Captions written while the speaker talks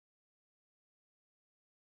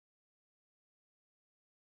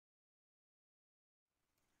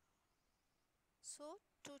So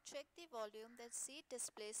to check the volume, the seed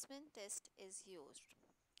displacement test is used.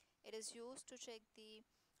 It is used to check the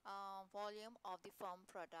volume of the farm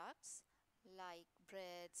products like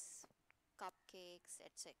breads, cupcakes,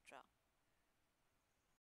 etc.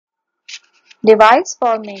 Device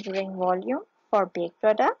for measuring volume for baked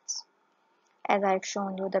products. As I've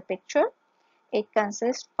shown you the picture, it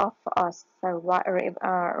consists of a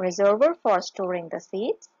reservoir for storing the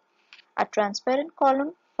seeds, a transparent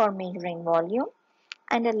column for measuring volume,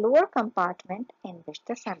 and a lower compartment in which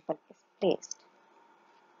the sample is placed.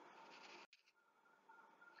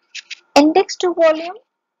 Index to volume,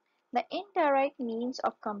 the indirect means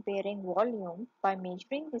of comparing volume by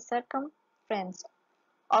measuring the circumference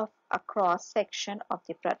of a cross section of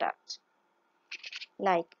the product,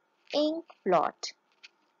 like ink blot.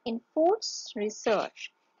 In foods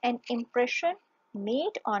research, an impression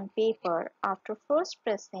made on paper after first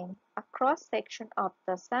pressing a cross section of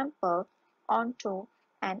the sample onto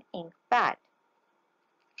an ink pad.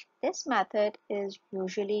 This method is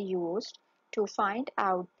usually used to find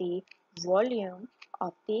out the volume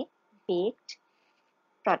of the baked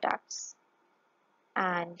products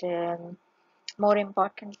and more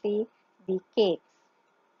importantly the cakes.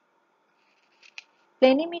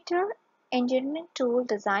 Planimeter, engineering tool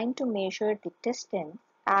designed to measure the distance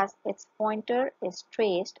as its pointer is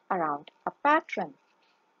traced around a pattern.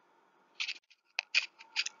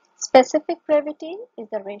 Specific gravity is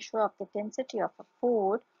the ratio of the density of a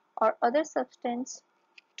food or other substance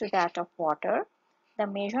to that of water. The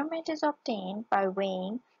measurement is obtained by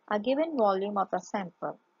weighing a given volume of a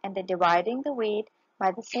sample and then dividing the weight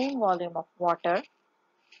by the same volume of water.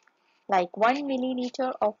 Like 1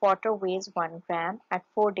 milliliter of water weighs 1 gram at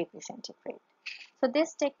 4 degrees centigrade. So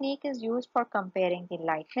this technique is used for comparing the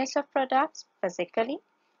lightness of products physically.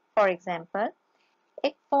 For example,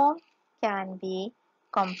 egg foam can be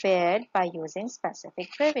compared by using specific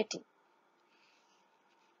gravity.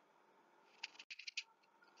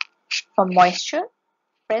 For moisture,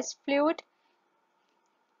 pressed fluid,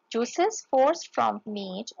 juices forced from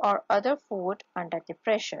meat or other food under the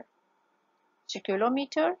pressure.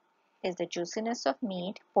 Sticulometer is the juiciness of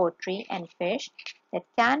meat, poultry, and fish that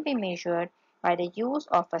can be measured by the use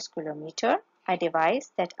of a sticulometer, a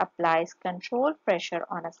device that applies controlled pressure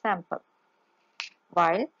on a sample,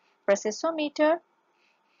 while processometer,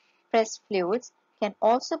 pressed fluids, can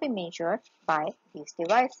also be measured by these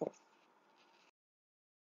devices.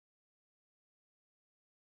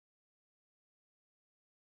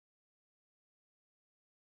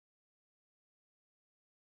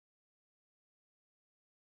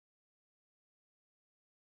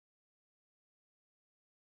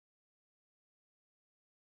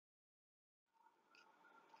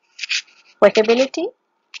 Wettability,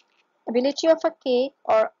 ability of a cake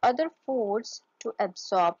or other foods to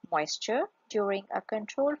absorb moisture during a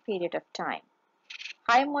controlled period of time.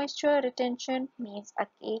 High moisture retention means a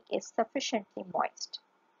cake is sufficiently moist.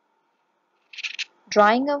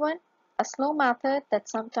 Drying oven, a slow method that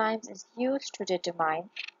sometimes is used to determine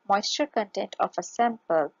moisture content of a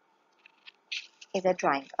sample, is a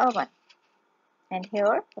drying oven. And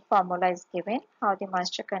here the formula is given how the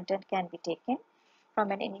moisture content can be taken.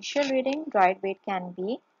 From an initial reading, dried weight can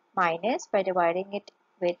be minus by dividing it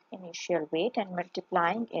with initial weight and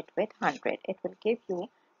multiplying it with 100. It will give you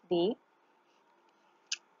the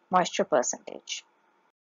moisture percentage.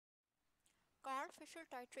 Card-Fisher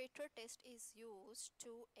titrator test is used to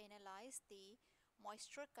analyze the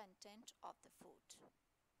moisture content of the food.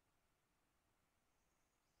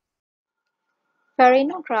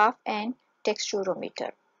 Farinograph and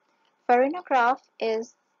Texturometer. Farinograph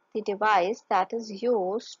is the device that is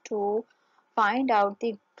used to find out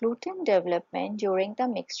the gluten development during the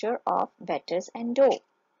mixture of batters and dough,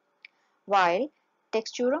 while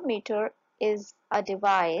Texturometer is a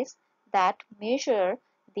device that measures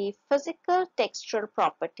the physical textural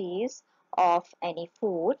properties of any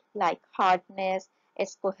food like hardness,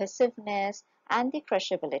 its cohesiveness, and the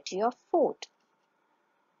crushability of food.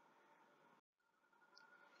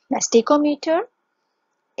 Masticometer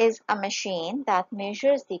is a machine that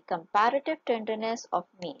measures the comparative tenderness of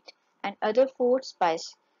meat and other foods by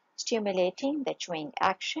stimulating the chewing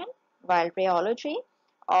action, while rheology,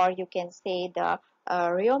 or you can say the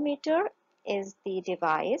rheometer, is the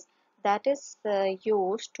device that is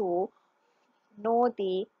used to know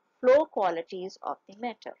the flow qualities of the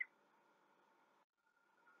matter.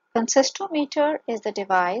 Consistometer is the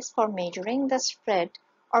device for measuring the spread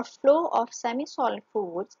or flow of semi-solid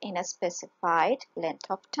foods in a specified length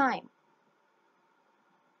of time.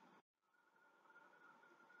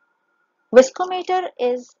 Viscometer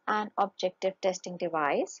is an objective testing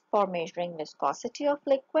device for measuring viscosity of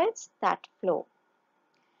liquids that flow.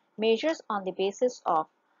 measures on the basis of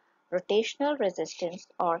rotational resistance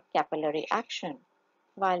or capillary action,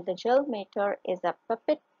 while the Jelmeter is a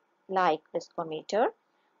puppet-like viscometer,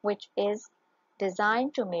 which is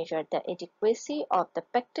designed to measure the adequacy of the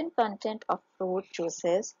pectin content of fruit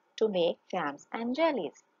juices to make jams and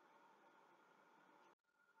jellies.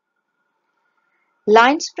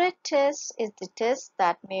 Line spread test is the test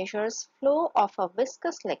that measures flow of a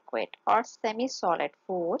viscous liquid or semi-solid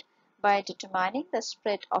food by determining the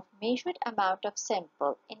spread of measured amount of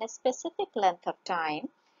sample in a specific length of time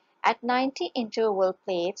at 90 interval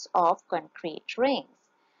plates of concrete rings.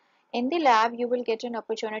 In the lab, you will get an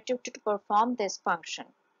opportunity to perform this function.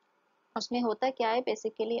 उसमें होता क्या है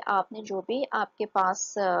basically आपने जो भी आपके पास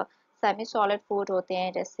semi solid food होते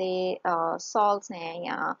हैं जैसे सॉल्ट्स हैं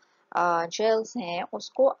या जेल्स हैं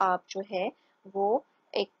उसको आप जो है वो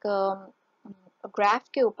एक ग्राफ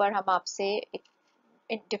के ऊपर हम आपसे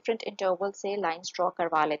एक डिफरेंट इंटरवल से लाइंस ड्रॉ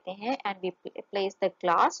करवा लेते हैं and we place the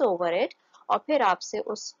glass over it और फिर आपसे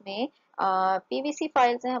उसमें पीवीसी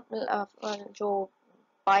फाइल्स हैं जो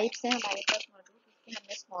पाइप्स हैं हमारे पास मौजूद उसके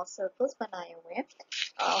हमने स्मॉल सर्कल्स बनाए हुए हैं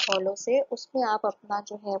हॉलो से उसमें आप अपना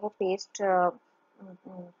जो है वो पेस्ट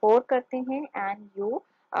पोर करते हैं and you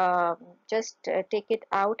just take it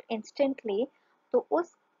out instantly तो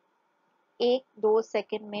उस 1-2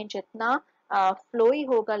 सेकंड में जितना फ्लोई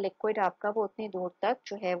होगा लिक्विड आपका वो उतनी दूर तक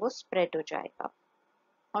जो है वो स्प्रेड हो जाएगा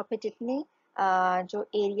और फिर जितनी जो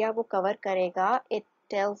एरिया वो कवर करेगा it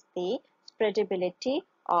tells the स्प्रेडेबिलिटी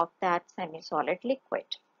of that semi-solid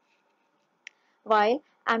liquid. While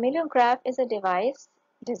Amylograph is a device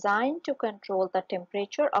designed to control the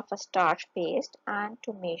temperature of a starch paste and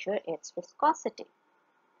to measure its viscosity.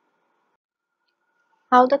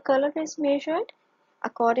 How the color is measured?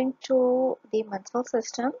 According to the Munsell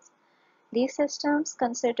systems, these systems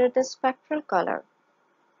consider the spectral color.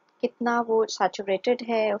 कितना वो saturated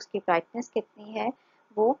है, उसकी brightness कितनी है,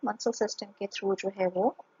 वो Munsell system के through जो है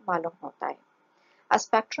वो मालूम होता है. A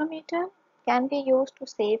spectrometer can be used to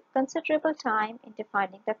save considerable time in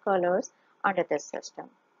defining the colors under this system.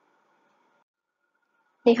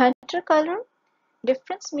 The Hunter color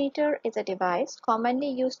difference meter is a device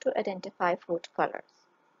commonly used to identify fruit colors.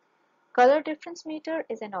 Color difference meter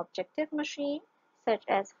is an objective machine such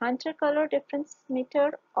as Hunter color difference meter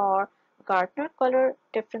or Gardner color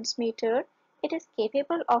difference meter. It is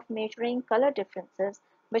capable of measuring color differences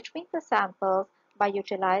between the samples by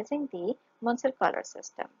utilizing the Munsell color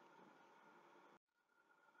system.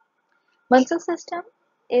 Munsell system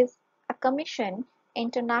is a commission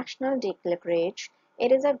international declarage.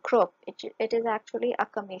 It is a group. It is actually a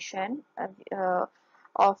commission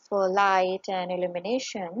of light and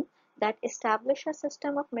illumination that establish a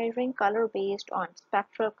system of measuring color based on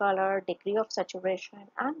spectral color, degree of saturation,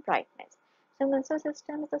 and brightness. So Munsell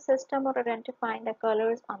system is a system of identifying the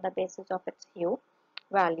colors on the basis of its hue,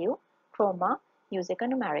 value, chroma, using a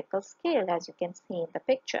numerical scale as you can see in the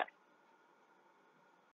picture.